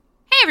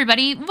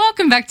everybody,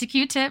 welcome back to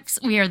Q-Tips.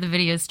 We are the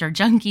Video Store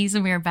Junkies,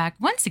 and we are back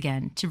once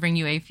again to bring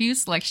you a few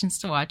selections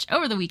to watch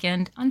over the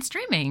weekend on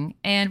streaming.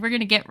 And we're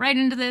going to get right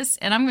into this,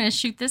 and I'm going to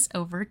shoot this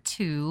over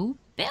to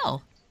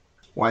Bill.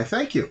 Why,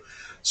 thank you.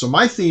 So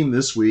my theme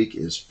this week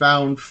is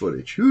found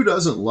footage. Who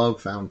doesn't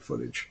love found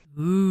footage?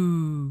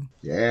 Ooh.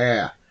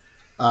 Yeah.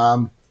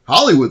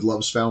 Hollywood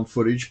loves found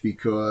footage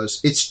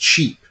because it's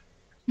cheap.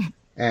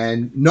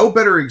 And no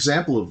better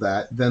example of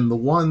that than the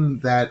one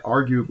that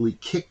arguably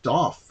kicked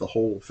off the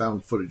whole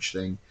found footage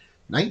thing,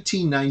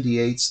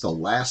 1998's The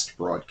Last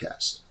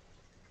Broadcast.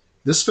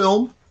 This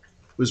film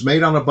was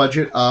made on a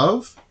budget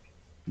of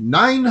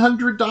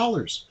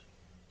 $900.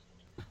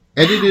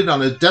 Edited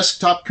on a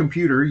desktop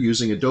computer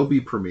using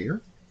Adobe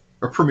Premiere,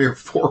 or Premiere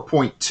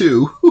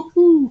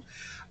 4.2.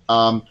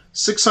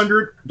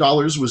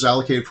 $600 was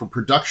allocated for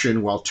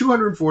production, while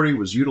 $240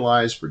 was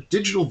utilized for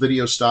digital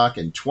video stock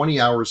and 20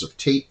 hours of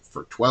tape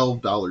for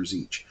 $12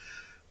 each.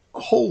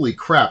 Holy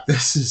crap!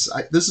 This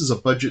is a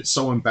budget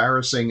so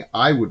embarrassing.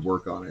 I would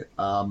work on it.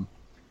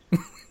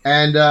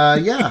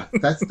 Yeah,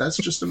 that's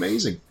just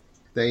amazing.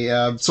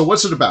 So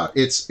what's it about?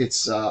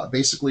 It's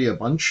basically a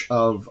bunch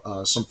of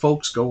some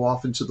folks go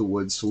off into the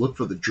woods to look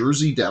for the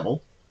Jersey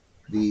Devil,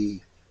 the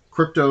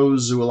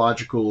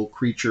cryptozoological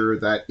creature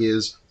that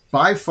is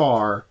by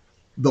far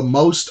the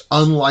most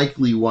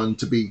unlikely one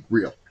to be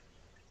real,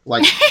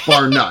 like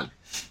bar none.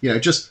 You know,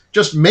 just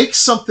make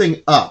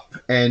something up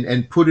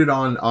and put it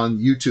on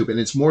YouTube, and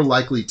it's more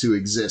likely to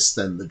exist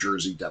than the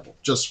Jersey Devil.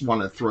 Just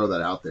want to throw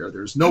that out there.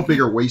 There's no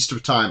bigger waste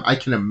of time I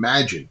can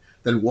imagine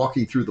than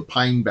walking through the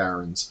Pine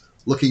Barrens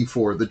looking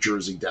for the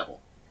Jersey Devil.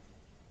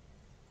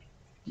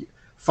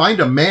 Find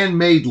a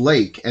man-made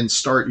lake and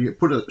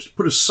put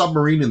a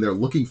submarine in there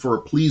looking for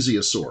a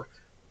plesiosaur.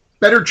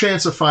 Better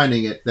chance of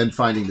finding it than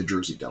finding the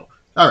Jersey Devil.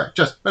 All right,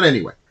 but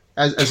anyway,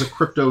 as a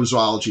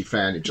cryptozoology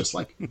fan, it just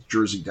like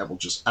Jersey Devil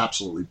just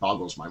absolutely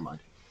boggles my mind.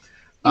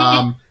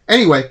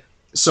 Anyway,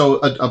 so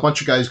a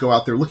bunch of guys go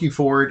out there looking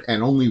for it,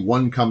 and only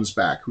one comes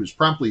back, who's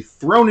promptly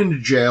thrown into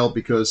jail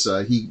because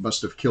he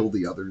must have killed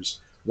the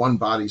others. One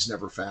body's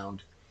never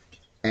found.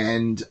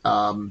 And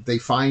they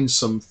find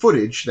some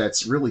footage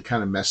that's really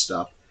kind of messed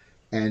up.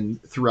 And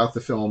throughout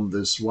the film,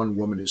 this one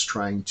woman is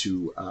trying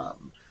to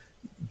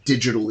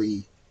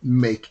digitally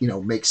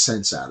make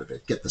sense out of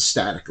it, get the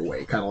static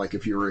away, kind of like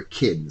if you were a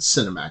kid and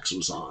Cinemax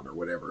was on or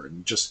whatever,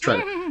 and just try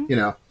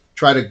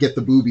to get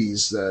the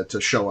boobies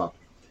to show up.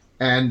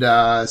 And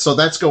so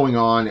that's going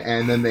on,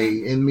 and then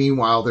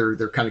meanwhile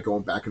they're kind of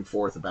going back and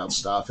forth about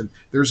stuff, and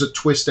there's a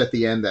twist at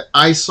the end that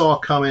I saw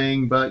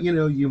coming, but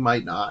you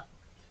might not.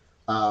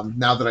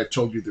 Now that I've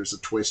told you there's a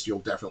twist, you'll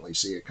definitely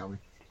see it coming.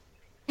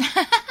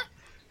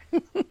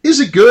 Is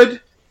it good?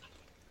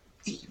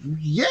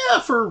 Yeah,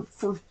 for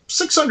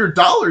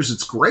 $600,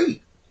 it's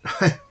great.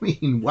 I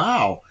mean,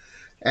 wow.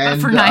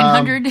 And but for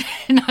 $900,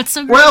 not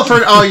so great.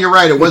 Well, you're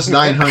right. It was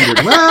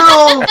 $900.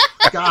 Well,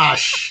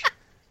 gosh.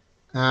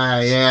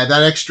 Yeah,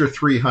 that extra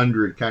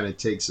 $300 kind of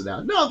takes it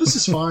out. No, this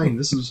is fine.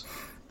 This is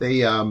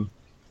the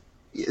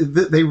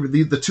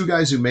two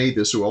guys who made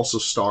this, who also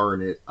star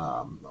in it.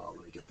 Let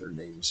me get their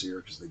names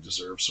here because they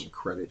deserve some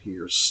credit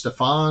here.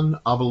 Stefan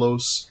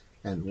Avalos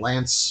and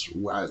Lance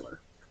Weiler.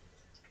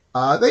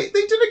 They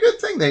did a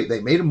good thing. They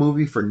made a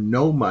movie for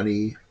no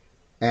money,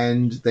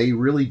 and they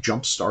really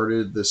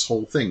jump-started this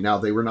whole thing. Now,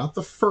 they were not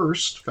the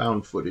first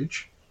found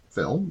footage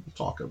film. We'll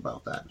talk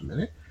about that in a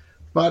minute.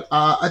 But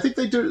I think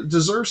they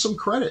deserve some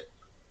credit.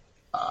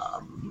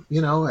 And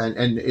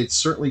it's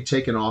certainly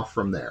taken off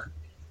from there.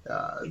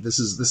 This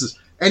is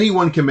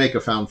anyone can make a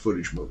found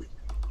footage movie.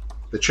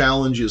 The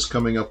challenge is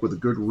coming up with a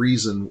good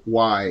reason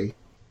why,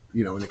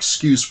 an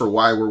excuse for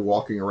why we're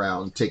walking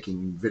around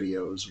taking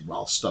videos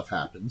while stuff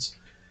happens.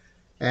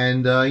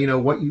 And,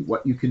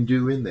 what you can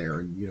do in there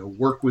and,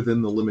 work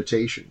within the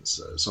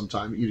limitations.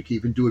 Sometimes you can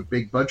even do it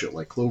big budget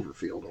like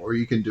Cloverfield, or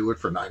you can do it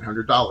for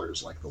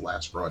 $900 like The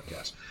Last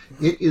Broadcast.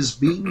 It is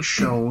being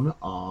shown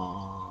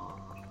on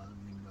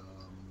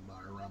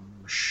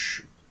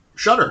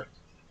Shudder.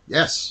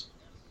 Yes.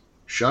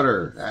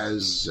 Shudder,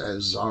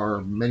 as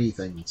are many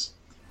things.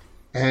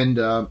 And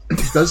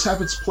it does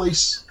have its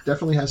place,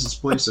 definitely has its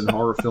place in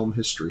horror film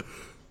history.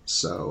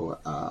 So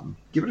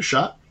give it a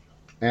shot.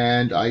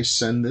 And I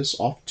send this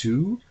off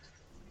to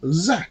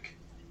Zach.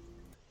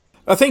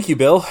 Thank you,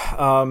 Bill.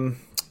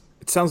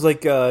 It sounds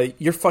like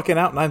you're fucking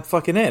out and I'm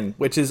fucking in,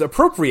 which is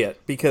appropriate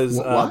because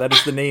that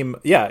is the name.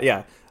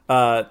 Yeah.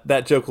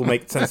 That joke will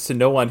make sense to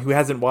no one who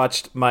hasn't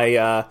watched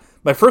my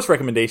first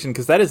recommendation,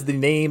 because that is the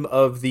name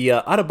of the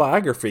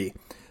autobiography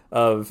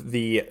of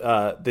the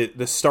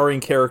starring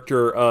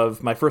character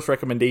of my first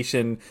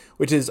recommendation,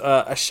 which is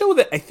a show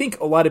that I think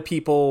a lot of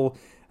people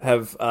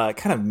have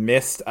kind of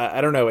missed. I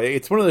don't know.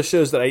 It's one of those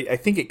shows that I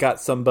think it got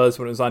some buzz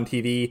when it was on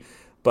TV,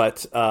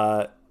 but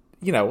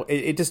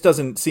it just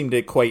doesn't seem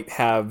to quite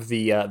have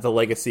the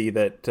legacy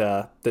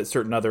that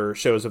certain other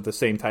shows of the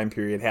same time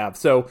period have.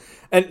 So,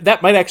 and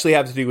that might actually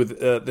have to do with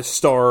the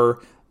star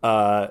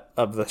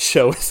of the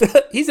show.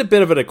 He's a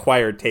bit of an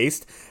acquired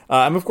taste.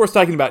 I'm of course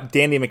talking about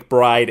Danny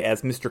McBride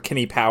as Mr.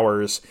 Kenny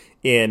Powers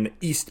in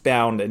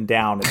Eastbound and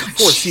Down. It's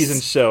a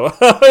 4-season show.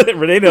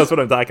 Renee knows what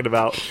I'm talking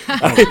about.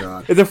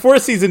 It's a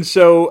 4-season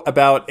show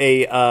about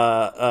a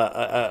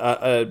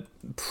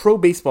pro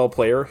baseball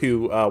player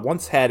who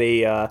once had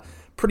a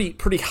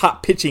pretty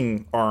hot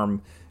pitching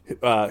arm,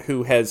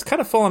 who has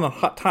kind of fallen on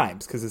hot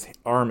times because his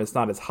arm is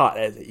not as hot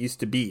as it used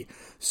to be.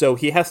 So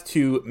he has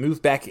to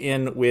move back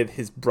in with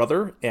his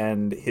brother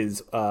and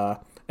his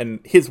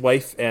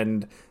wife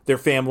and their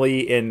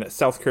family in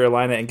South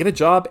Carolina and get a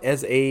job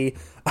as a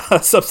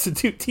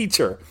substitute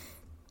teacher.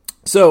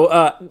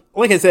 So,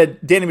 like I said,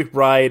 Danny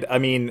McBride, I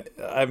mean,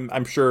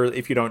 I'm sure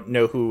if you don't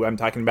know who I'm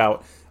talking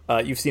about,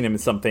 you've seen him in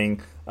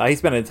something.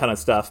 He's been in a ton of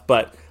stuff,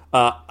 but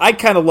I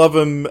kind of love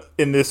him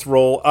in this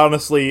role.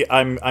 Honestly,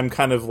 I'm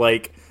kind of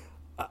like,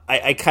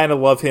 I kind of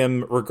love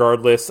him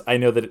regardless. I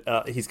know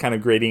that he's kind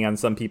of grating on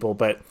some people,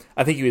 but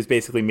I think he was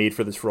basically made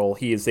for this role.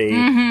 He is a,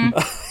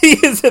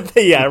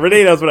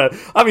 Renee knows what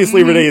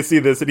obviously Renee has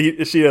seen this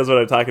and she knows what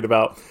I'm talking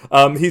about.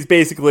 He's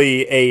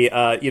basically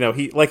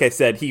he, like I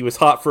said, he was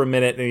hot for a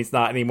minute and he's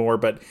not anymore,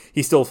 but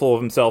he's still full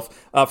of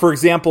himself. For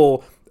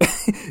example,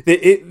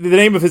 the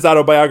name of his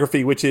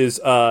autobiography, which is,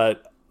 You're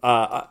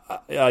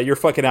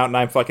Fucking Out and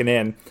I'm Fucking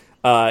In.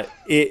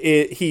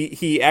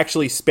 He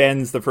actually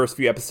spends the first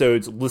few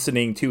episodes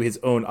listening to his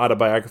own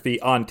autobiography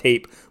on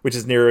tape, which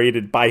is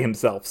narrated by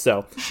himself.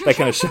 So that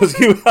kind of shows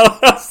you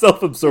how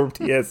self-absorbed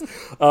he is.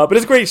 But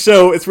it's a great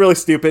show. It's really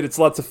stupid. It's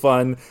lots of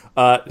fun.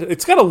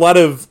 It's got a lot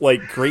of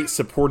like great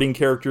supporting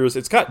characters.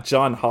 It's got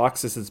John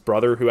Hawkes as his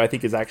brother, who I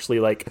think is actually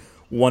like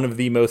one of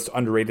the most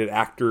underrated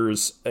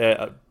actors,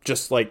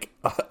 just like,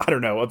 I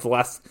don't know, of the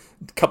last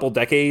couple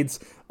decades.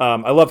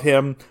 I love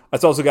him.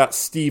 It's also got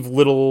Steve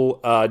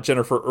Little,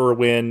 Jennifer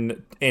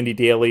Irwin, Andy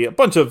Daly, a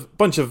bunch of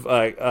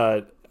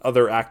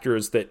other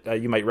actors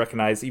that you might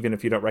recognize, even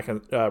if you don't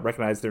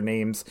recognize their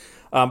names.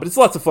 But it's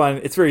lots of fun.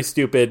 It's very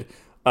stupid.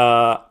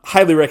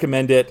 Highly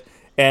recommend it.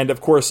 And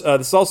of course,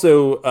 this is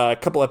also a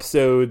couple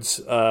episodes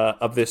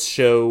of this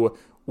show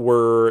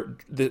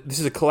this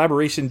is a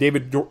collaboration.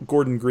 David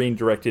Gordon Green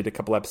directed a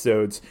couple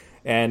episodes,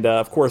 and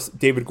of course,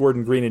 David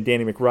Gordon Green and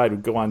Danny McBride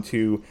would go on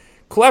to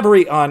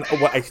collaborate on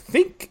what I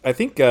think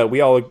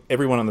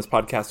everyone on this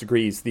podcast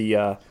agrees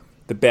the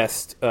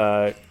best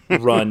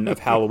run of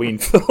Halloween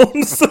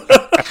films.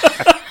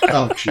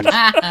 Oh,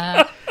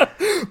 jeez.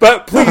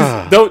 But please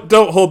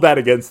don't hold that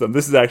against them.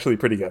 This is actually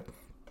pretty good.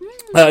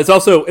 It's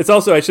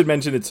also I should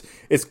mention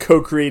it's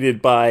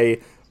co-created by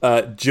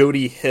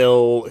Jody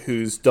Hill,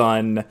 who's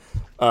done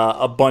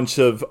a bunch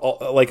of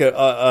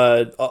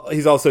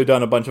he's also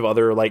done a bunch of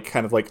other like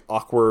kind of like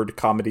awkward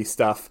comedy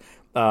stuff.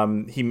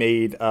 He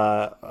made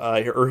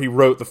he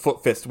wrote The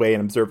Foot Fist Way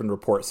and Observe and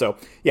Report. So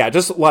yeah,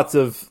 just lots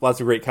of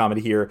great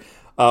comedy here.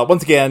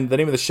 Once again, the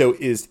name of the show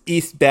is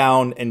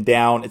Eastbound and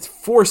Down. It's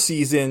 4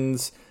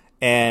 seasons,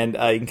 and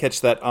you can catch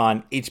that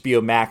on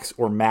HBO Max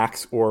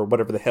or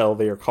whatever the hell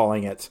they are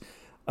calling it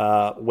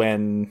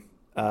when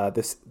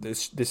this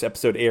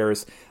episode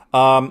airs.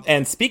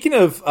 And speaking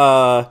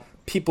of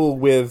people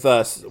with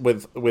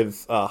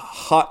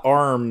hot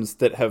arms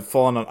that have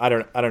fallen on, I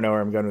don't know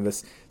where I'm going with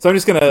this, so I'm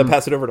just going to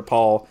pass it over to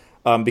Paul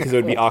because it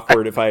would be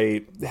awkward if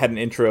I had an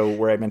intro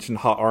where I mentioned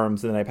hot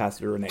arms and then I passed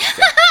it to Renee.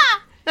 So.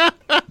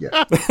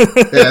 Yeah,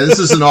 this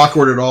isn't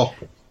awkward at all.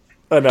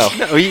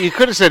 No, you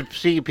could have said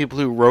people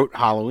who wrote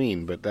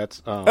Halloween, but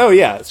that's. Oh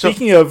yeah.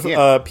 Speaking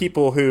of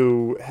people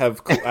who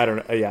have, I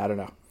don't know. Yeah, I don't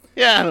know.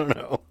 Yeah, I don't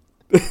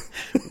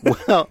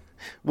know.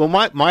 Well,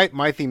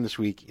 my theme this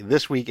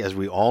week, as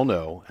we all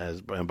know,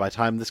 and by the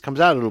time this comes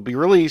out, it'll be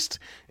released,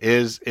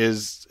 is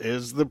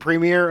the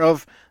premiere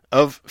of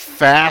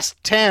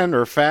Fast 10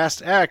 or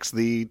Fast X,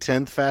 the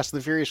 10th Fast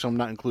and the Furious film,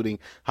 not including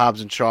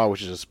Hobbs and Shaw,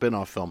 which is a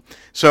spin-off film.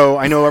 So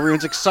I know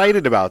everyone's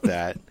excited about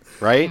that,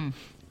 right?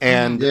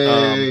 And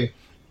Yay.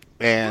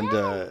 I'm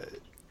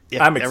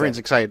excited. Everyone's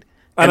excited.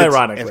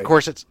 Unironically. And of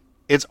course,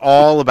 it's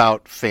all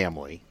about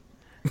family.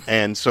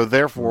 And so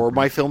therefore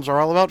my films are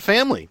all about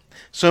family.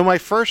 So my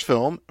first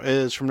film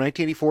is from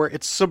 1984.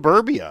 It's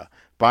Suburbia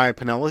by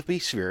Penelope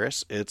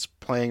Spheris. It's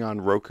playing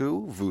on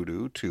Roku,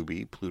 Vudu,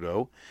 Tubi,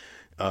 Pluto,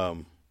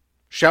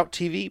 Shout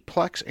TV,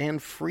 Plex, and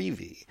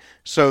Freevee.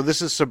 So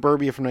this is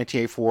Suburbia from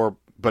 1984,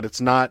 but it's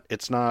not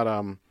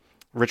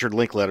Richard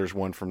Linklater's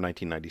one from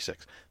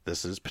 1996.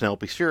 This is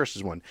Penelope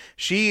Spheris' one.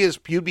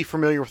 You'd be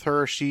familiar with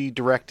her. She's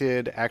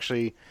directed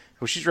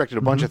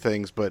a bunch of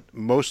things, but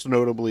most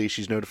notably,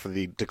 she's noted for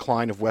the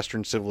Decline of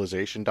Western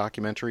Civilization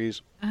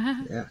documentaries.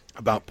 Yeah,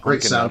 about punk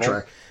great and metal.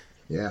 soundtrack.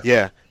 Yeah,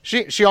 yeah.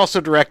 She also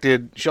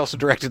directed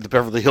the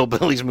Beverly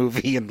Hillbillies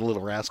movie and The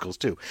Little Rascals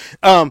too.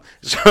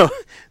 So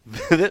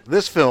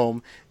this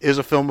film is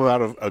a film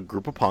about a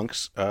group of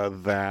punks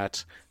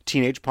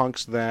teenage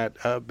punks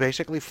that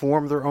basically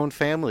form their own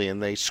family,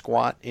 and they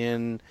squat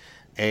in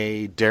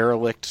a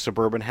derelict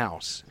suburban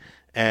house.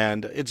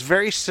 And it's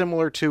very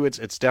similar to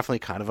it's definitely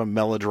kind of a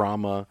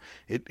melodrama.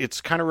 It's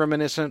kind of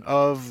reminiscent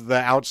of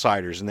The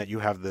Outsiders in that you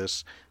have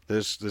this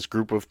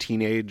group of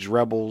teenage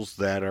rebels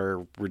that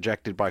are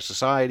rejected by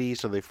society,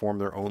 so they form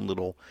their own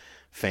little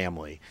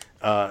family.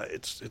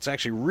 It's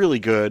actually really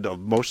good.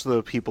 Most of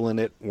the people in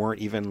it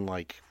weren't even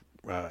like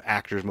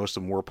actors. Most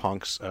of them were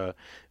punks.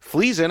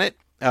 Flea's in it.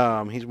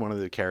 He's one of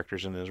the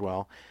characters in it as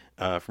well.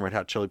 From Red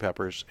Hot Chili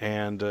Peppers,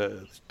 and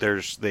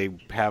they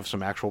have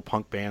some actual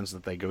punk bands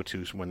that they go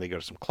to when they go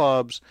to some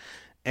clubs,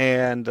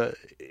 and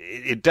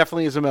it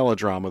definitely is a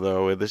melodrama.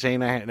 Though this ain't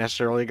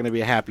necessarily going to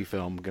be a happy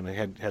film. I'm going to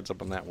heads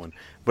up on that one,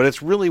 but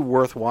it's really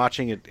worth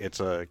watching. It's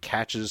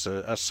catches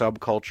a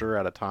subculture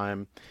at a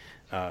time,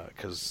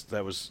 because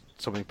that was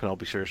something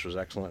Penelope Spheeris was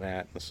excellent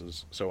at.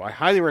 So I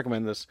highly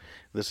recommend this.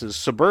 This is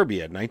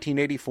Suburbia,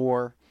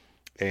 1984.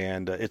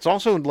 And it's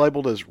also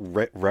labeled as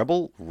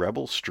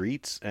Rebel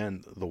Streets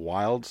and The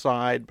Wild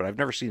Side, but I've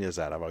never seen it as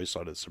that. I've always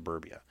thought it's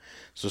Suburbia.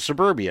 So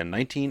Suburbia,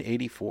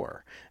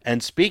 1984.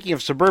 And speaking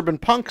of suburban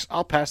punks,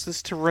 I'll pass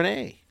this to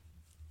Renee.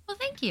 Well,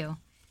 thank you.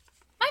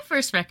 My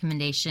first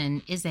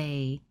recommendation is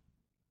a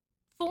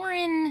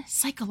foreign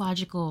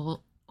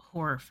psychological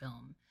horror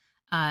film.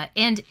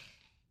 And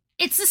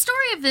it's the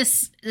story of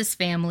this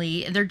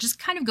family. They're just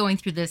kind of going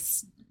through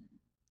this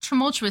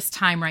tumultuous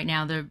time right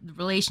now. The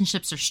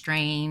relationships are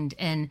strained,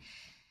 and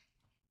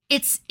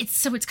it's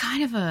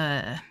kind of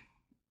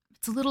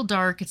it's a little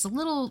dark. It's maybe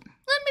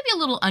a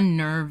little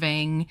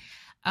unnerving.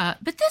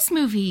 But this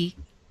movie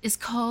is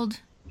called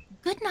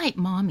Goodnight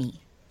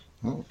Mommy.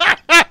 Oh.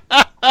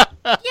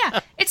 Yeah,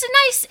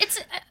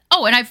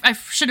 and I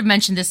should have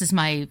mentioned this is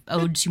my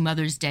ode to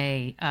Mother's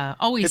Day.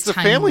 Always it's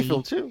timely. A family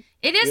film too.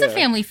 It is a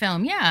family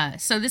film, yeah.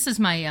 So this is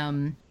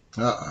my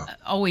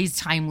always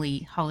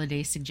timely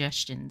holiday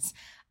suggestions.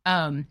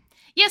 So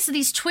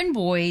these twin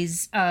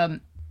boys,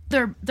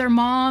 their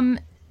mom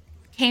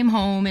came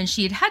home and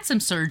she had some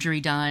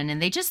surgery done,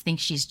 and they just think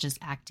she's just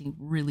acting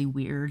really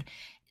weird.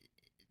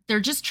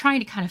 They're just trying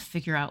to kind of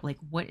figure out like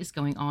what is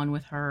going on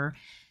with her.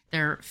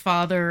 Their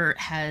father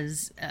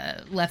has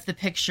left the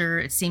picture.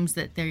 It seems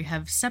that they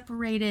have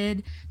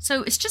separated.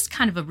 So it's just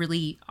kind of a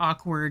really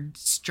awkward,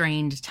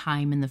 strained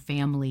time in the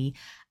family.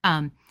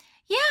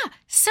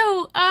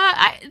 So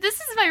this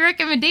is my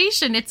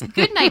recommendation. It's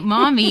Goodnight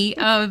Mommy.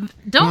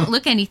 Don't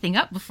look anything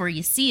up before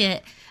you see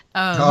it.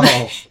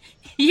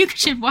 You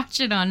should watch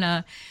it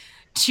on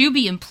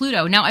Tubi and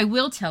Pluto. Now, I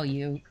will tell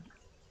you,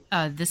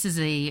 this is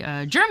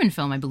a German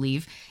film, I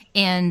believe,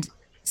 and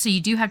so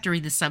you do have to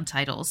read the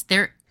subtitles.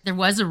 There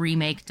was a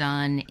remake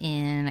done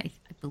in, I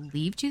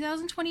believe,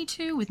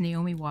 2022 with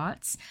Naomi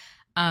Watts.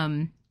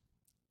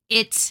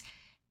 It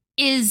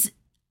is...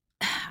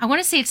 I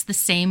want to say it's the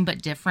same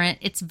but different.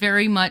 It's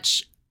very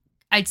much,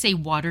 I'd say,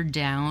 watered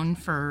down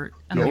for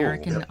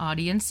American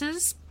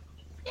audiences.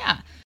 Yeah.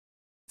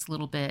 It's a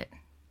little bit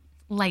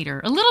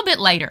lighter.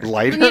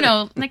 Lighter? You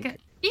know,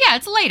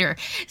 it's lighter.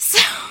 So,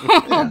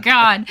 oh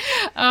God.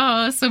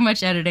 Oh, so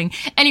much editing.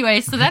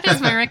 Anyway, so that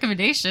is my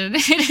recommendation.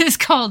 It is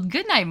called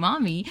Goodnight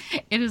Mommy.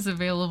 It is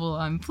available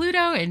on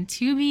Pluto and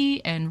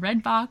Tubi and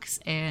Redbox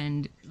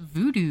and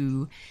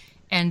Vudu.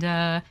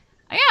 And,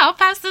 I'll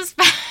pass this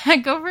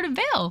back over to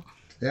Bill.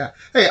 Yeah.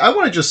 Hey, I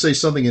want to just say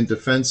something in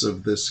defense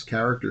of this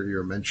character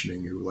you're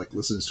mentioning who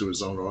listens to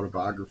his own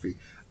autobiography.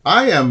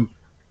 I am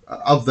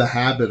of the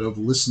habit of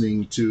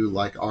listening to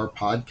our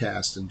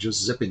podcast and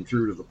just zipping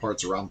through to the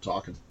parts where I'm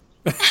talking.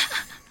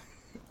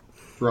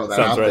 Throw that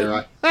Sounds out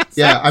right.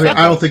 there.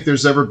 I don't think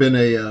there's ever been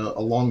a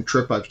long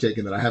trip I've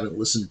taken that I haven't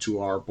listened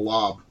to our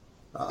blob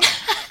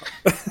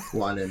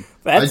one in.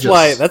 That's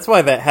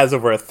why that has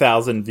over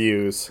 1,000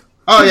 views.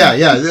 Oh,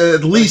 yeah.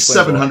 At least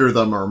 700 of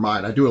them are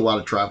mine. I do a lot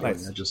of traveling.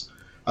 Nice.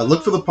 I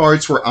look for the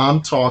parts where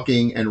I'm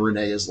talking and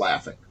Renee is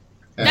laughing.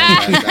 And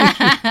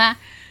I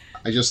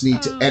just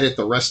need to edit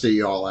the rest of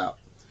y'all out.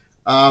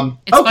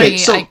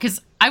 It's funny,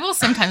 because I will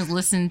sometimes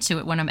listen to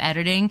it when I'm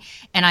editing,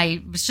 and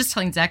I was just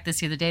telling Zach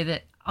this the other day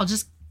that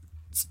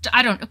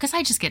because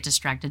I just get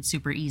distracted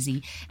super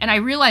easy. And I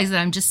realize that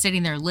I'm just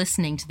sitting there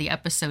listening to the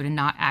episode and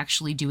not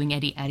actually doing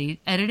any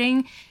editing.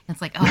 And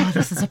it's like, oh,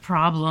 this is a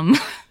problem.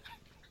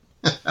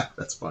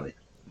 That's funny.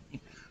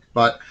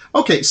 But,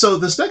 okay, so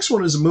this next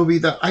one is a movie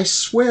that I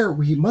swear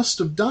we must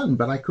have done,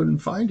 but I couldn't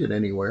find it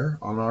anywhere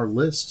on our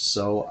list.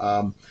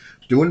 So,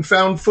 doing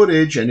found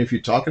footage, and if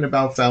you're talking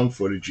about found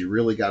footage, you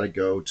really got to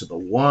go to the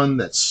one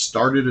that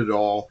started it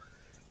all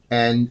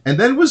and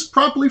then was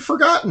promptly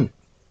forgotten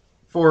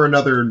for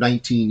another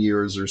 19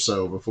 years or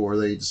so before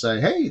they say,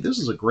 hey, this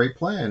is a great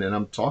plan. And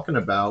I'm talking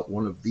about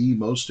one of the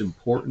most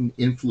important,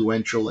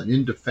 influential, and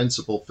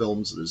indefensible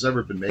films that has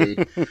ever been made.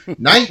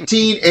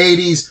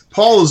 1980s.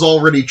 Paul is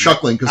already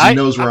chuckling because he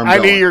knows where I'm going.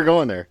 I knew you were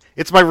going there.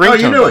 It's my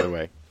ringtone, by the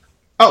way.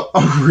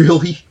 Oh,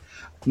 really?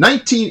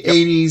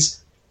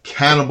 1980s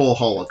Cannibal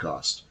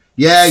Holocaust.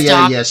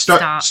 Yeah.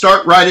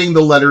 Start writing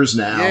the letters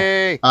now.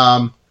 Yay.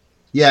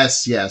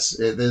 Yes.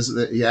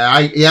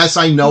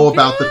 I know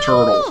about the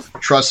turtle.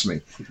 Trust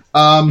me.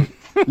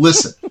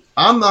 Listen,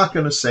 I'm not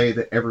going to say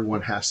that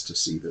everyone has to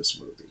see this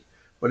movie,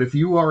 but if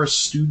you are a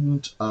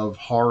student of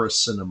horror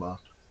cinema,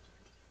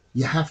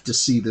 you have to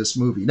see this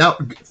movie. Now,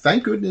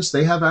 thank goodness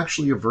they have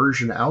actually a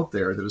version out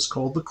there that is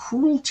called the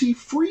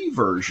cruelty-free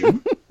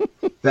version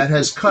that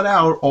has cut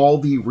out all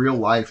the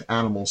real-life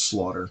animal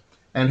slaughter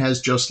and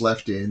has just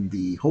left in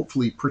the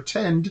hopefully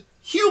pretend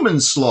human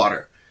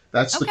slaughter.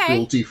 That's the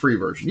cruelty-free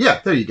version.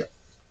 Yeah, there you go.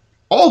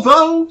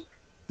 Although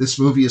this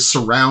movie is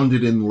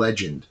surrounded in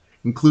legend,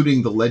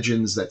 including the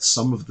legends that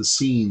some of the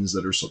scenes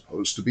that are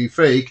supposed to be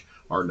fake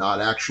are not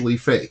actually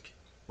fake.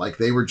 Like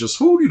they were just,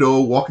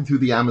 walking through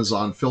the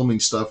Amazon filming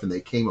stuff and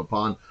they came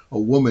upon a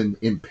woman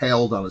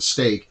impaled on a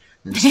stake.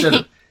 Instead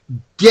of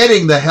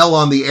getting the hell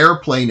on the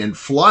airplane and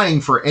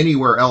flying for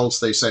anywhere else,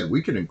 they said,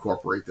 we can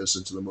incorporate this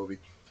into the movie.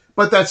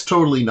 But that's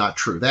totally not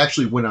true. They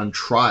actually went on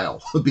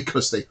trial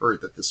because they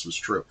heard that this was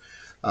true.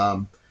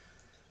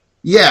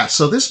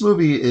 So this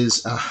movie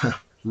is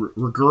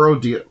Ruggiero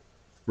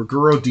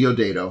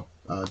Deodato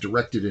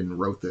directed and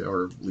wrote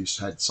or at least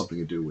had something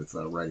to do with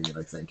writing it,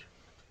 I think.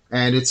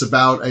 And it's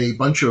about a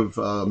bunch of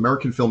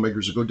American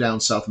filmmakers who go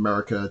down South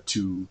America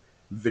to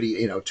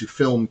to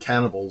film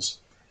cannibals,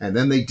 and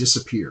then they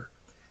disappear.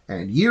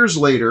 And years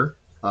later,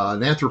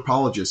 an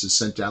anthropologist is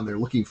sent down there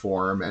looking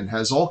for him and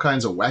has all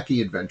kinds of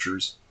wacky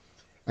adventures,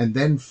 and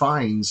then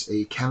finds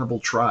a cannibal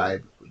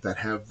tribe that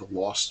have the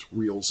lost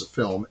reels of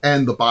film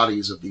and the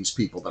bodies of these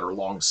people that are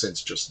long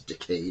since just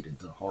decayed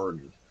into horror.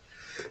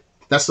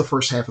 That's the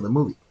first half of the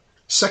movie.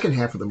 Second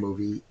half of the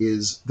movie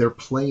is they're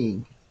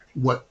playing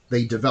what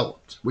they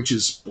developed, which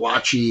is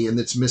blotchy and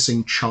it's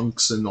missing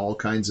chunks and all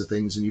kinds of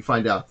things. And you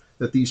find out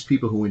that these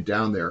people who went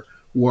down there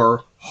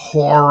were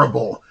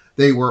horrible.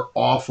 They were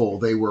awful.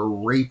 They were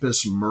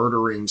rapist,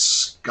 murdering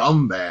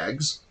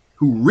scumbags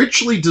who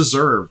richly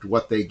deserved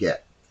what they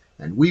get.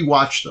 And we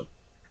watched them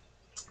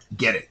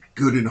get it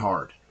good and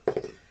hard.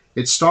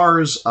 It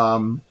stars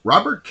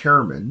Robert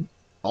Kerman,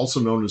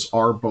 also known as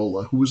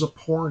Arbola, who was a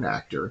porn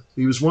actor.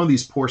 He was one of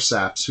these poor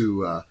saps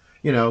who,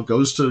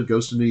 goes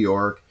to New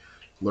York,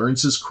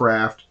 learns his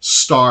craft,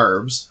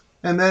 starves,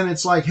 and then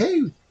it's like,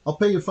 hey, I'll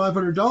pay you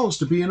 $500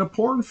 to be in a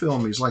porn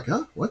film. He's like,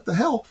 huh? What the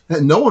hell?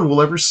 And no one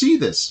will ever see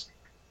this.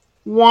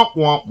 Womp,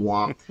 womp,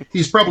 womp.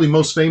 He's probably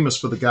most famous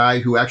for the guy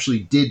who actually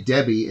did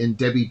Debbie in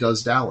Debbie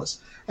Does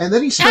Dallas. And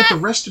then he spent the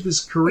rest of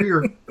his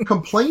career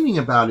complaining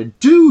about it.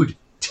 Dude,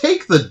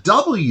 take the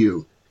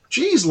W.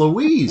 Jeez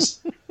Louise.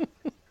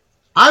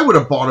 I would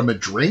have bought him a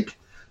drink.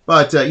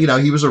 But,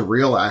 he was a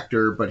real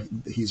actor, but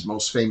he's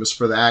most famous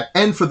for that.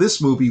 And for this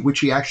movie,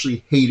 which he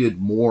actually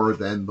hated more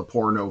than the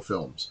porno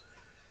films.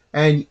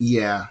 And,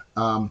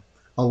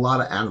 a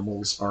lot of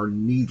animals are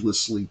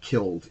needlessly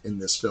killed in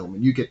this film.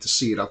 And you get to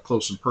see it up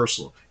close and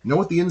personal. You know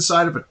what the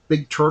inside of a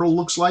big turtle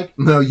looks like?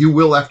 No, you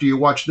will after you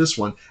watch this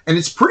one. And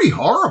it's pretty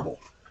horrible.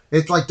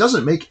 It,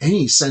 doesn't make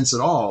any sense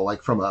at all.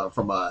 Like, from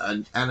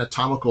an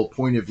anatomical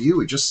point of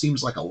view, it just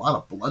seems like a lot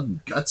of blood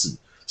and guts and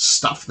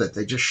stuff that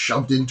they just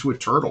shoved into a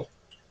turtle.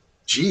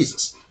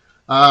 Jesus.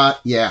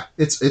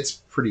 It's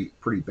pretty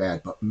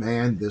bad. But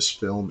man, this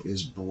film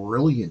is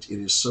brilliant.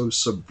 It is so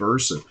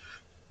subversive.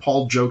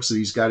 Paul jokes that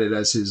he's got it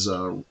as his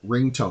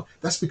ringtone.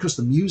 That's because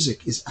the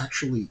music is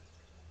actually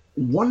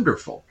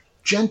wonderful,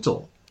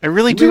 gentle. I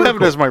really do have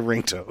it as my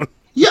ringtone.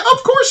 Yeah,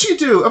 of course you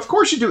do. Of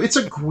course you do. It's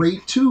a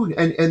great tune.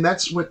 And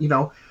that's what,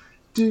 do,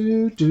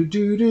 do,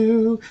 do,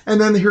 do.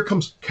 And then here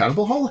comes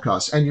Cannibal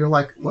Holocaust. And you're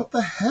like, what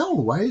the hell?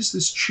 Why is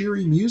this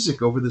cheery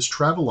music over this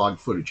travelogue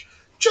footage?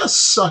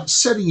 Just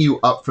setting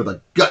you up for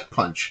the gut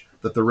punch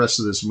that the rest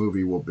of this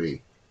movie will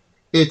be.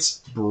 It's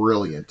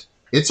brilliant.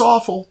 It's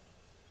awful.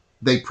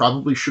 They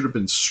probably should have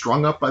been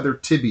strung up by their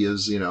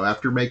tibias,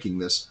 after making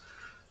this.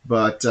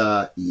 But,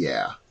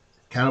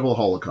 Cannibal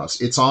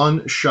Holocaust. It's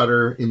on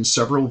Shudder in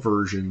several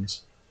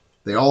versions.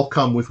 They all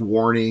come with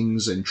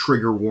warnings and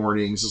trigger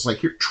warnings. It's like,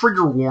 here,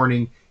 trigger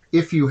warning,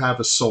 if you have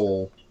a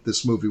soul,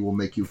 this movie will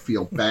make you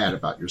feel bad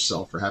about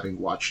yourself for having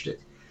watched it.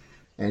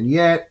 And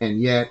yet,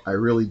 I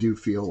really do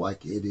feel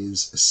like it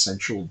is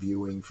essential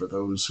viewing for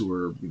those who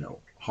are,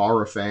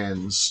 horror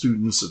fans,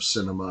 students of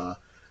cinema.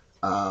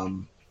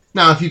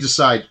 Now, if you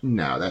decide,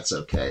 no, that's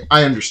okay.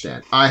 I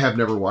understand. I have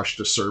never watched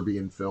a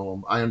Serbian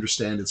film. I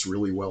understand it's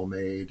really well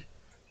made.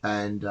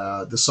 And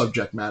the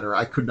subject matter,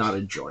 I could not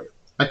enjoy it.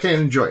 I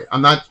can't enjoy it.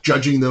 I'm not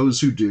judging those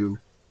who do,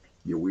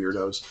 you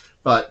weirdos.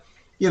 But,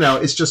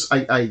 it's just,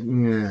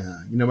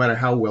 no matter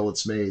how well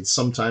it's made,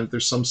 sometimes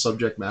there's some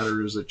subject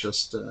matters that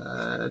just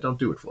don't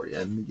do it for you.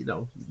 And,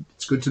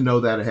 it's good to know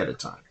that ahead of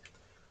time.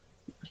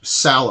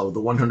 Sallow,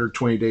 The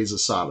 120 Days of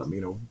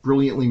Sodom,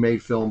 brilliantly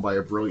made film by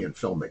a brilliant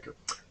filmmaker.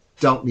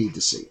 Don't need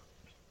to see it.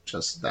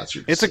 Just, that's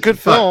your decision. It's a good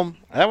film.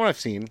 That one I've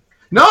seen.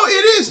 No,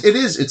 it is. It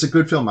is. It's a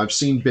good film. I've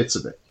seen bits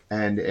of it.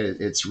 And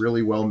it's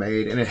really well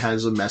made, and it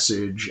has a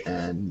message.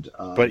 And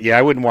but yeah,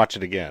 I wouldn't watch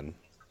it again.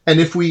 And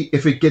if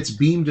it gets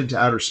beamed into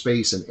outer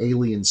space and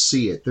aliens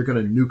see it, they're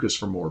going to nuke us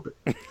from orbit.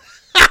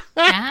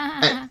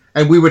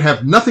 and we would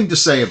have nothing to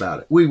say about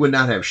it. We would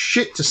not have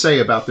shit to say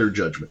about their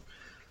judgment.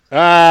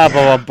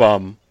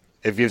 Bum.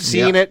 If you've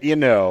seen it, you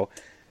know.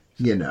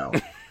 You know.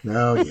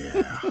 Oh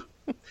yeah.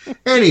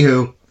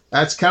 Anywho,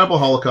 that's Cannibal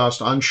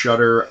Holocaust on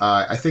Shudder.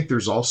 I think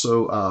there's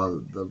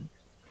also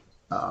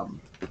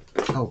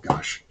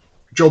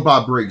Joe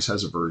Bob Briggs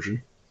has a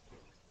version,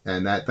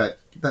 and that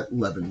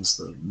leavens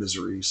the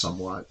misery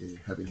somewhat,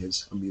 having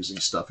his amusing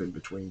stuff in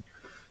between.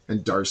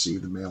 and Darcy,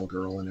 the male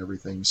girl, and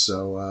everything.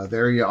 So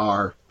there you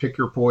are. Pick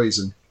your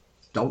poison.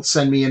 Don't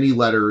send me any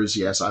letters.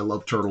 Yes, I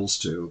love turtles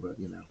too, but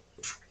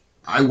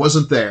I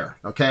wasn't there.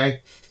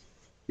 Okay?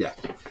 Yeah.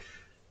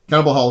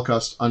 Cannibal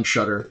Holocaust on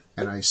Shudder,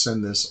 and I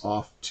send this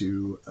off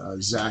to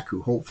Zach,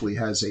 who hopefully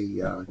has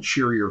a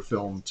cheerier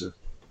film to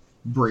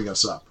bring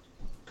us up.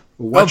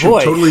 What you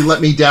totally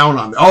let me down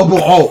on.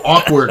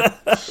 Awkward.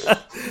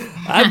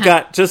 I've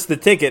got just the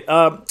ticket.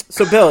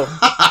 So, Bill,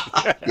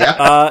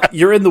 yeah,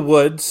 you're in the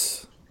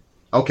woods.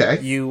 Okay.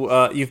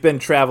 You've been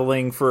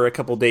traveling for a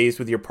couple days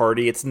with your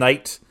party. It's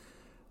night.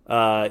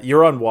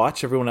 You're on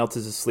watch. Everyone else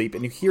is asleep,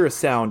 and you hear a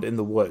sound in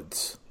the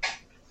woods.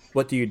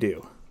 What do you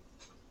do?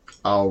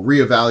 I'll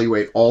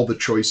reevaluate all the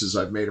choices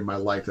I've made in my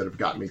life that have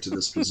gotten me to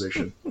this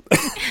position.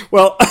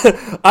 Well,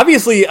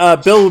 obviously,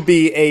 Bill would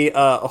be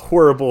a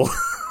horrible,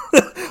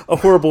 a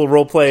horrible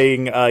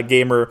role-playing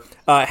gamer.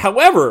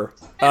 However,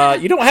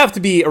 you don't have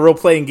to be a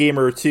role-playing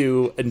gamer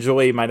to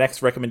enjoy my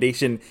next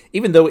recommendation,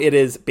 even though it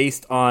is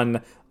based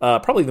on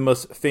probably the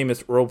most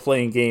famous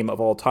role-playing game of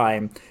all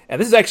time.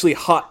 And this is actually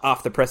hot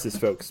off the presses,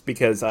 folks,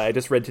 because I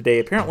just read today,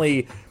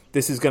 apparently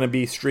this is going to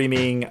be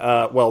streaming,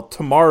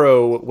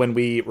 tomorrow when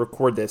we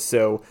record this.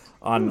 So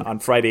on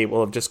Friday, it will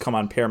have just come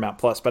on Paramount+.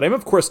 But I'm,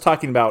 of course,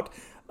 talking about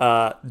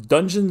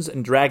Dungeons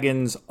 &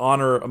 Dragons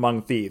Honor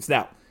Among Thieves.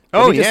 Now,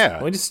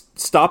 let me just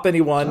stop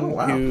anyone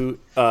who,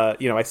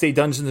 I say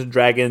Dungeons &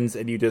 Dragons,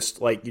 and you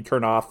just, you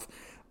turn off,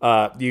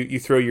 you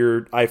throw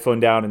your iPhone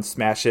down and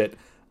smash it,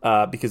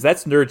 because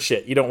that's nerd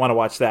shit. You don't want to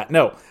watch that.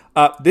 No,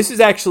 this is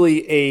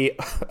actually a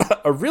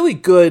really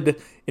good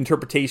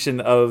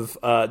interpretation of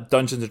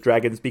Dungeons &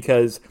 Dragons,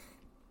 because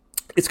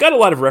it's got a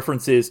lot of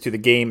references to the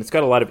game. It's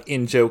got a lot of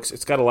in-jokes.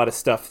 It's got a lot of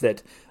stuff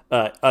that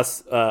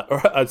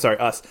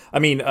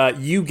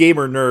you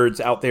gamer nerds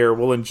out there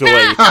will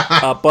enjoy.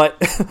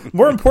 But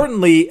more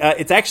importantly,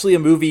 it's actually a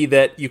movie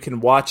that you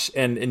can watch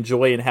and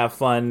enjoy and have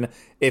fun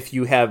if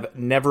you have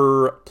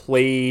never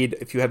played,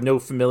 if you have no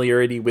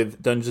familiarity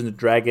with Dungeons &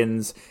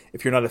 Dragons,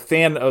 if you're not a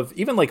fan of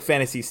even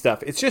fantasy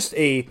stuff. It's just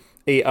a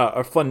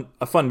fun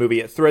movie.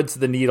 It threads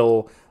the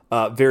needle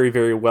very,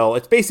 very well.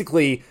 It's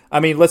basically,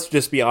 let's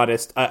just be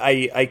honest.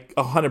 I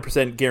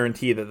 100%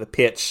 guarantee that the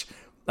pitch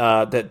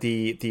that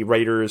the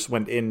writers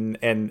went in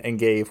and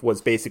gave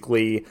was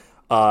basically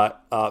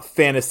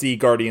fantasy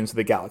Guardians of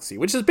the Galaxy,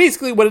 which is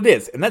basically what it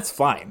is, and that's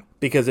fine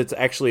because it's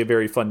actually a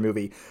very fun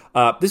movie.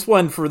 This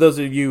one, for those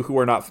of you who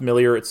are not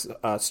familiar, it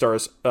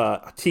stars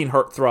teen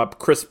heartthrob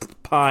Chris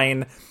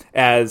Pine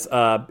as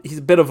he's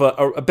a bit of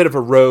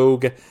a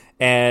rogue,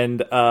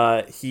 and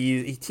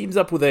he teams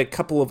up with a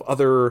couple of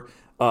other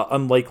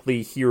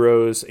unlikely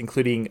heroes,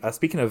 including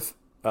speaking of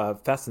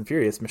Fast and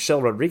Furious,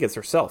 Michelle Rodriguez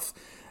herself.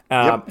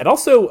 And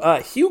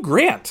also Hugh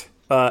Grant,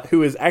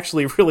 who is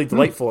actually really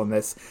delightful in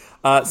this.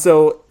 I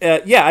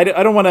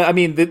don't want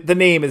to. The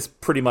name is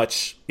pretty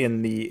much the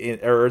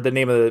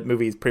name of the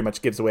movie pretty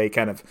much gives away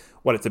kind of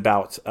what it's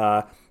about.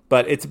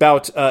 But it's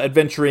about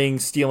adventuring,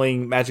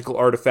 stealing magical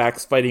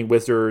artifacts, fighting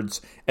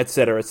wizards,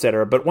 etc.,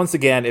 etc. But once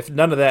again, if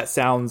none of that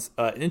sounds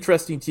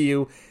interesting to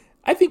you,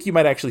 I think you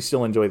might actually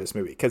still enjoy this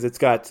movie because it's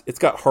got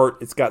heart.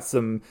 It's got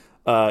some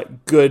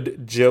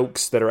good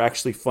jokes that are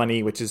actually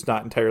funny, which is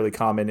not entirely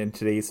common in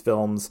today's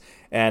films,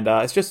 and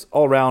it's just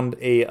all around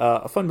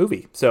a fun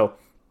movie. So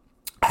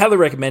I highly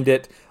recommend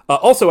it.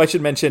 Also, I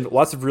should mention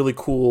lots of really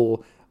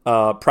cool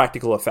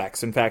practical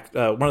effects. In fact,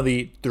 one of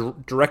the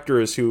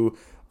directors who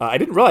I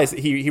didn't realize that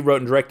he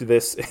wrote and directed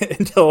this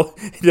until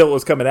it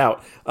was coming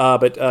out.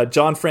 But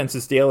John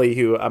Francis Daly,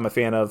 who I'm a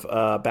fan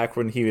of back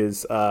when he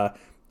was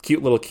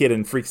cute little kid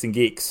in Freaks and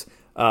Geeks.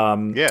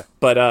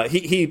 But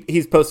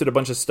he's posted a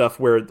bunch of stuff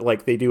where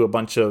they do a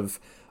bunch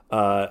of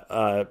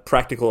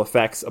practical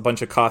effects, a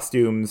bunch of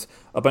costumes,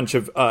 a bunch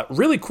of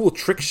really cool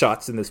trick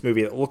shots in this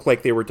movie that look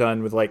like they were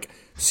done with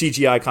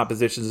CGI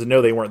compositions. And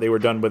no, they weren't. They were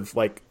done with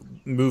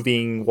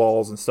moving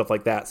walls and stuff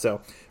like that.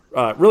 So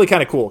really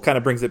kind of cool. Kind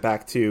of brings it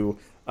back to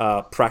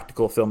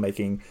practical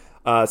filmmaking.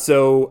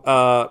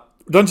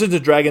 Dungeons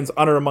 & Dragons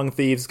Honor Among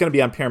Thieves is going to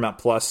be on Paramount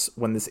Plus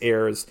when this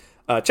airs.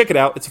 Check it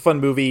out. It's a fun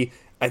movie.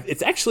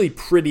 It's actually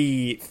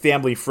pretty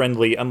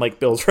family-friendly, unlike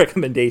Bill's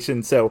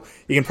recommendation. So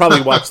you can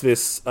probably watch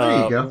this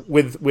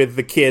with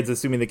the kids,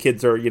 assuming the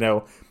kids are,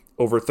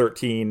 over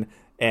 13.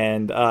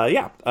 And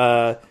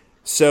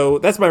so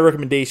that's my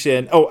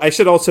recommendation. Oh, I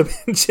should also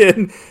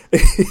mention,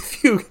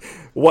 you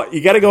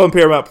got to go on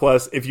Paramount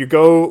Plus. If you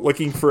go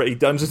looking for a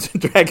Dungeons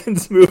and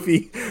Dragons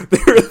movie,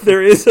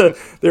 there is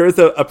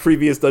a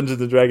previous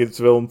Dungeons and Dragons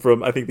film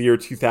from I think the year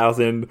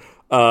 2000.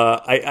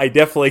 I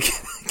definitely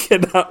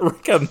cannot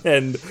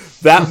recommend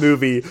that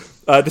movie,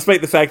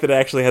 despite the fact that it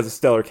actually has a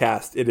stellar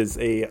cast. It is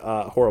a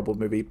horrible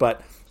movie.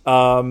 But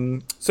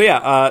speaking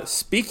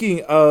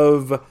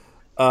of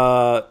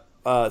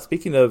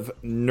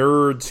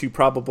nerds who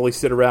probably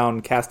sit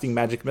around casting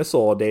magic missile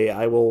all day,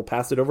 I will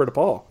pass it over to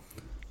Paul.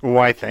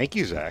 Why, thank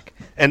you, Zach.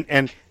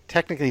 And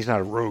technically he's not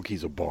a rogue;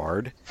 he's a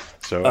bard.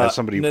 So as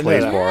somebody who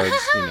plays bards,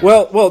 you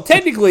know. well,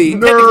 technically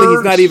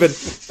he's not even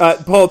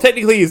Paul.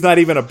 Technically, he's not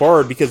even a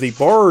bard because a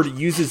bard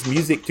uses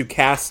music to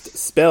cast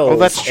spells. Oh,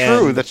 that's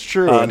true. That's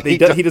true. He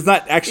does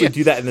not actually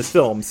do that in this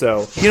film.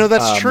 So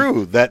that's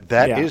true. That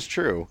is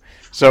true.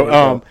 So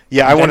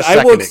I want to.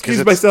 I will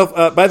excuse myself.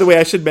 By the way,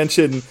 I should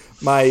mention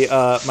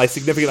my my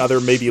significant other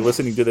may be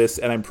listening to this,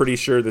 and I'm pretty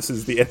sure this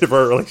is the end of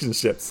our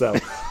relationship. So you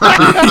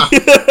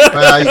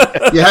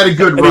had a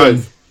good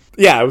run.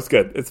 Yeah, it was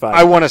good. It's fine.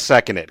 I want to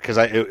second it because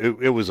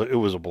it was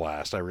a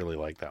blast. I really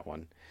like that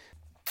one.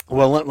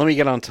 Well, let me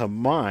get on to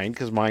mine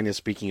because mine is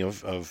speaking of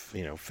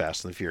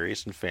Fast and the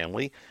Furious and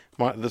family.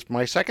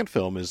 My second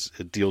film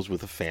deals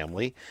with a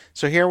family.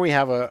 So here we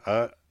have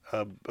a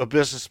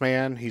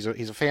businessman. He's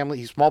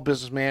a small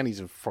businessman. He's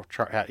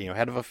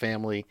head of a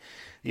family.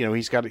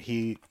 He's got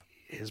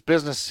his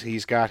business.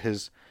 He's got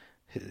his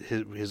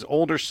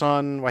older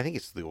son. I think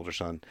it's the older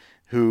son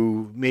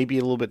who may be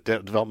a little bit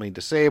developmentally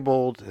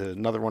disabled.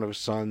 Another one of his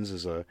sons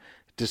is a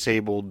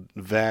disabled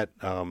vet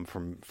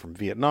from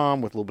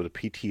Vietnam with a little bit of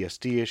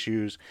PTSD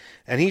issues,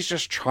 and he's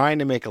just trying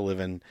to make a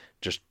living,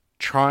 just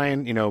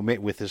trying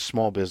with his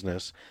small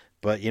business.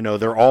 But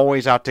they're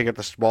always out to get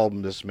the small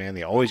businessman.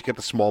 They always get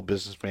the small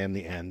businessman in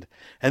the end,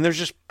 and there's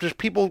just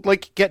people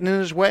like getting in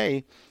his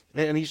way.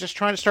 And he's just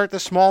trying to start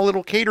this small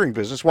little catering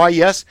business. Why,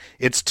 yes,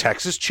 it's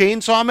Texas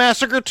Chainsaw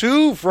Massacre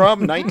 2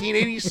 from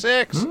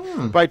 1986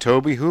 by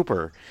Tobe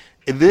Hooper.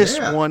 This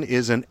one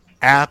is an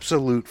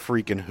absolute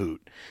freaking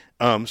hoot.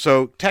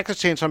 So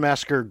Texas Chainsaw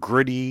Massacre,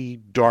 gritty,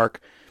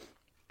 dark,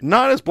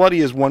 not as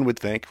bloody as one would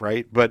think,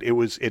 right? But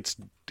it's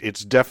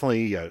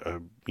definitely a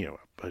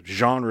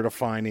genre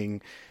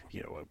defining,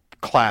 a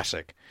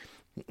classic.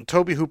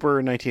 Tobe Hooper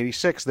in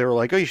 1986, they were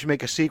like, oh, you should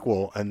make a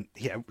sequel. And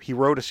he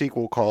wrote a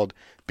sequel called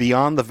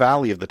Beyond the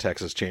Valley of the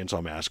Texas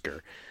Chainsaw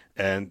Massacre.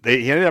 And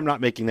he ended up not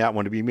making that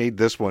one. He made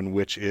this one,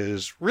 which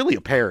is really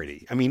a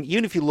parody. I mean,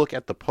 even if you look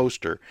at the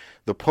poster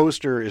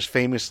is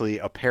famously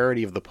a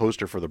parody of the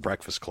poster for The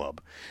Breakfast Club.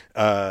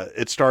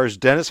 It stars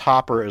Dennis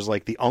Hopper as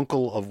like the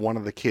uncle of one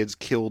of the kids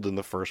killed in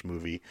the first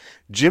movie.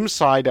 Jim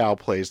Sydow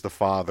plays the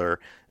father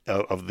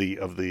of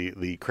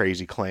the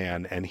crazy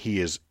clan, and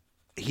he is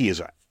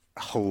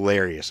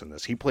hilarious in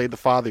this. He played the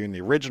father in the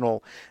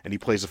original, and he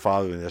plays the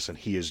father in this, and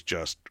he is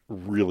just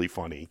really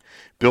funny.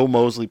 Bill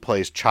Moseley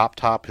plays Chop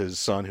Top, his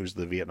son, who's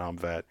the Vietnam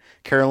vet.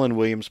 Carolyn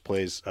Williams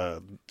plays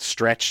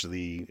Stretch,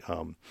 the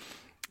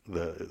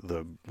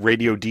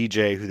radio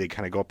DJ who they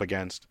kind of go up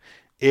against.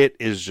 It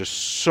is just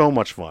so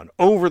much fun.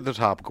 Over the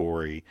top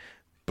gory,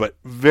 but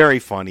very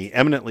funny,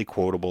 eminently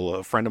quotable.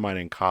 A friend of mine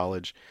in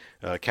college,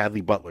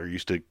 Cadley Butler,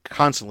 used to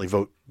constantly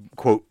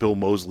quote Bill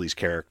Moseley's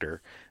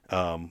character,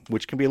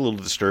 which can be a little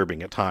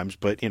disturbing at times,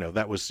 but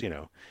that was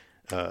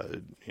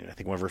I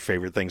think one of her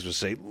favorite things was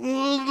say,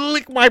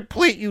 "Lick my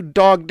plate, you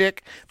dog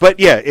dick." But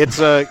yeah, it's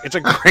a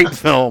great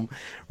film,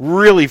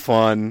 really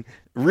fun,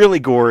 really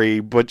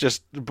gory, but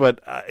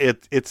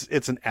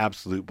it's an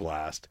absolute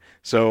blast.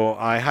 So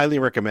I highly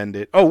recommend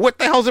it. Oh, what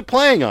the hell is it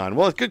playing on?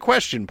 Well, it's a good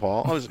question,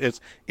 Paul.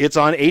 It's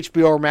on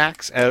HBO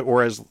Max,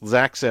 or as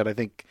Zach said, I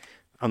think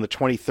on the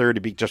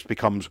 23rd it just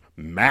becomes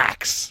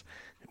Max,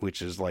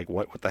 which is like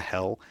what the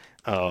hell.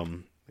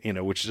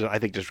 Which is, I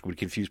think just would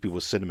confuse people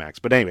with Cinemax.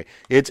 But anyway,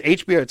 it's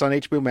HBO. It's on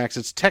HBO Max.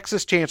 It's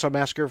Texas Chainsaw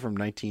Massacre from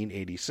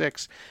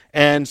 1986.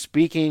 And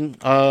speaking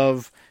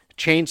of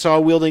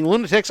chainsaw-wielding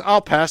lunatics,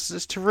 I'll pass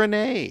this to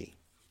Renee.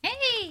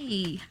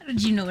 Hey! How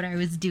did you know what I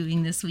was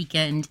doing this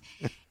weekend?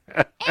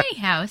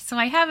 Anyhow, so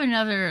I have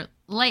another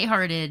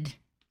lighthearted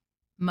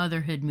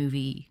motherhood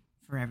movie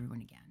for everyone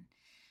again.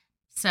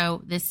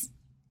 So this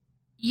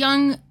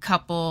young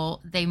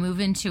couple, they move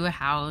into a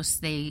house.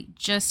 They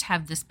just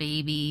have this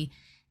baby.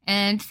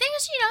 And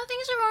things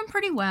are going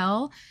pretty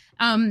well.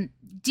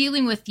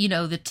 Dealing with,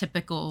 the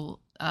typical,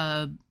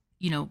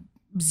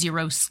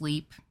 zero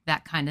sleep,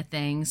 that kind of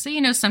thing.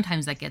 So,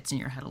 sometimes that gets in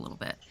your head a little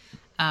bit.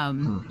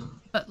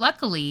 But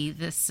luckily,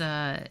 this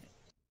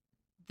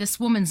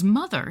woman's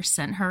mother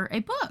sent her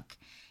a book.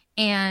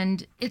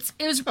 And it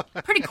was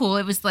pretty cool.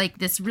 It was like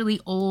this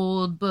really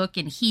old book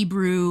in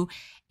Hebrew.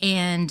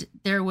 And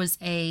there was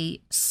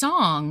a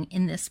song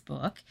in this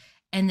book.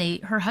 And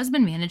her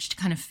husband managed to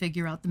kind of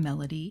figure out the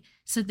melody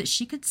so that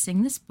she could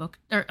sing this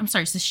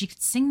so she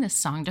could sing this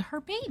song to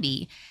her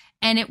baby.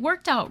 And it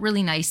worked out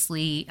really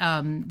nicely.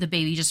 The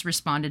baby just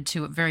responded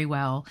to it very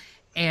well.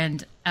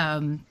 And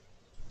nothing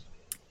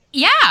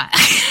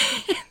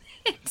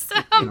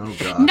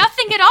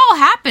at all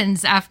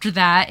happens after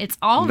that. It's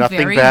all nothing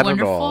very bad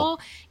wonderful. At all.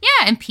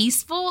 Yeah, and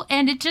peaceful.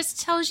 And it just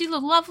tells you the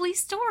lovely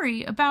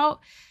story about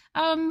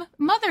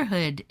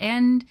motherhood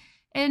and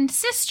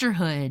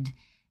sisterhood.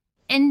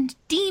 And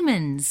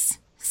demons.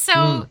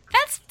 So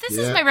this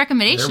is my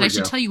recommendation. I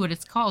should tell you what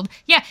it's called.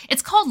 Yeah,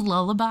 it's called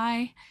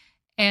Lullaby.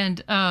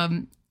 And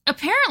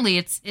apparently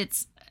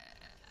it's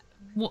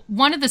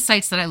one of the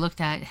sites that I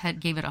looked at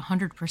gave it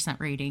 100%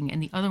 rating,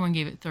 and the other one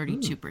gave it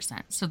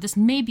 32%. So this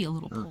may be a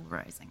little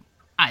polarizing.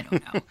 I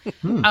don't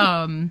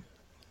know.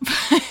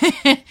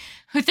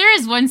 But there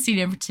is one scene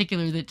in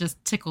particular that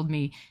just tickled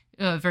me.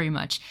 very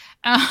much.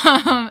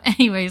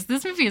 Anyways,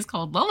 this movie is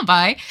called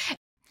Lullaby,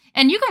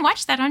 and you can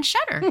watch that on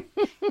Shudder.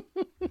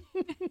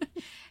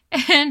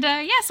 And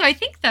so I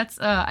think that's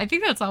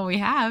all we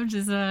have.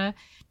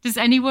 Does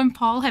anyone,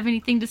 Paul, have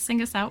anything to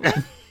sing us out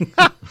with?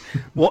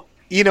 Well,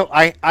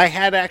 I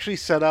had actually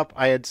set up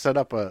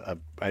a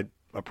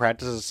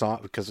practice a song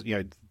because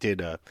I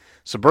did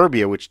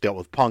Suburbia, which dealt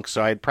with punk,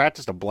 so I had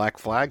practiced a Black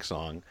Flag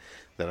song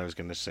that I was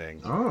going to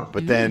sing. Oh.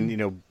 But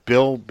then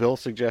Bill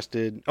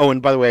suggested. Oh,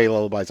 and by the way,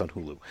 Lullaby's on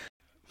Hulu.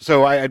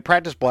 So I had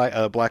practiced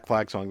Black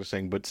Flag song to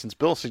sing, but since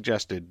Bill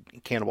suggested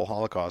Cannibal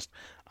Holocaust,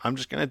 I'm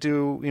just going to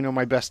do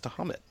my best to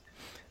hum it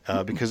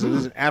because it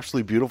is an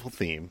absolutely beautiful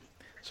theme.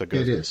 So it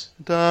goes. It is.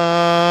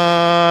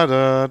 Da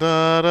da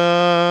da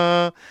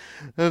da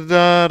da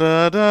da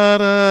da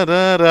da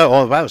da da.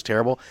 Oh, that was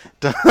terrible.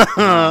 Da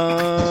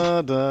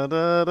da da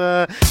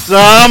da.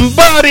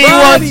 Somebody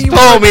once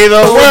told me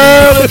the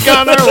world is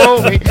gonna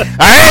roll me.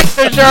 I ain't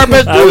the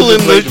sharpest tool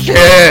in the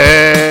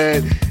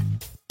shed.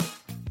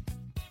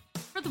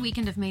 For the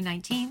weekend of May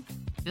 19th,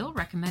 Bill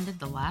recommended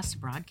The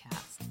Last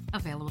Broadcast,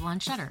 available on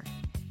Shudder,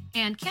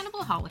 and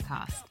Cannibal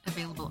Holocaust,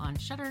 available on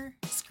Shudder,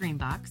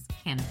 Screenbox,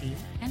 Canopy,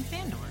 and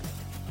Fandor.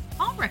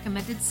 Paul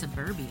recommended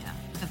Suburbia,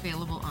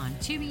 available on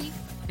Tubi,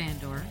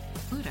 Fandor,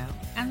 Pluto,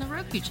 and the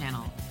Roku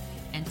channel,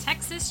 and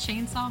Texas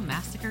Chainsaw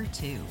Massacre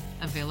 2,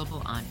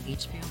 available on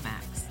HBO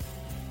Max.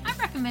 I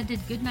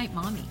recommended Goodnight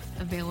Mommy,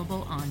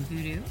 available on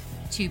Vudu,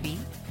 Tubi,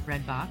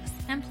 Redbox,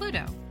 and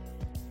Pluto,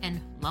 and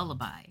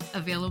Lullaby,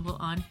 available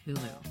on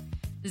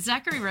Hulu.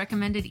 Zachary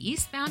recommended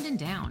Eastbound and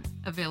Down,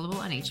 available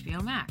on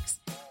HBO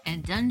Max,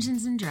 and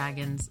Dungeons &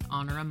 Dragons: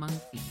 Honor Among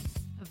Thieves,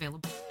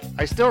 available.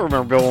 I still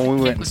remember, Bill, when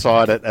we went and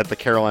saw it at the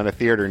Carolina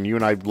Theater, and you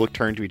and I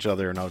turned to each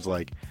other, and I was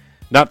like,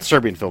 not the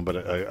Serbian film, but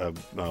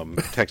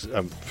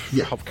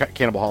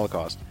Cannibal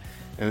Holocaust.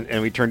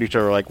 And we turned to each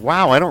other like,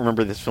 wow, I don't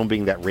remember this film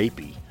being that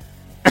rapey.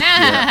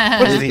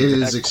 Yeah. It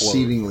is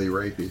exceedingly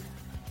rapey.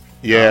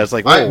 Yeah, it's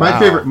like,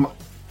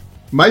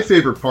 my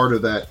favorite part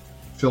of that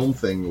film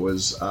thing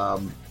was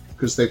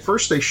because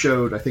they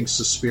showed, I think,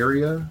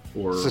 Suspiria.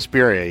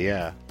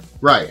 Yeah.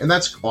 Right, and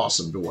that's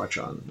awesome to watch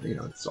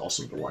it's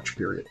awesome to watch,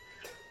 period.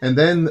 And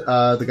then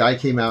the guy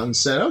came out and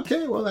said,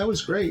 okay, well, that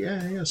was great.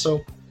 Yeah.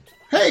 So,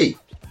 hey,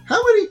 how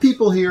many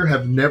people here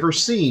have never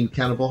seen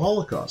Cannibal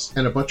Holocaust?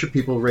 And a bunch of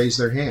people raised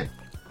their hand.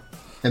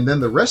 And then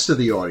the rest of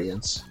the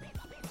audience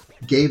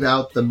gave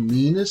out the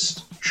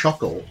meanest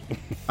chuckle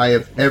I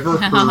have ever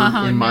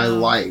heard in my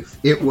life.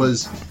 It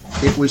was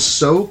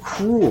so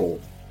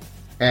cruel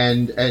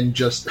and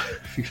just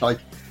like,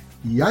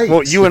 yikes.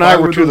 Well, you and I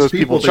were two of those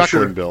people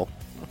chuckling, Bill.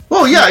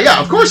 Well, yeah,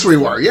 of course we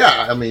were.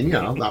 Yeah, I mean,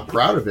 I'm not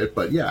proud of it,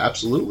 but yeah,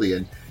 absolutely.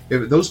 And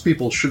those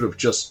people should have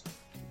just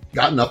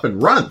gotten up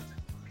and run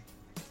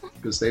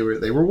because they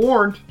were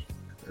warned.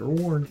 They were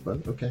warned,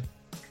 but okay.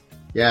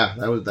 Yeah,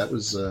 that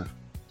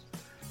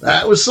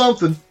was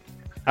something.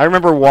 I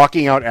remember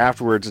walking out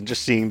afterwards and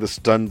just seeing the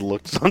stunned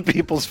looks on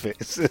people's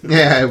faces.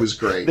 Yeah, it was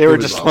great. They were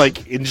just awesome.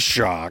 Like in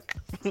shock.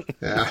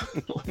 Yeah.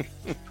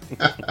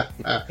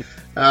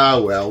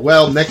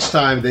 Well, next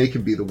time they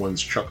can be the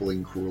ones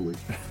chuckling cruelly.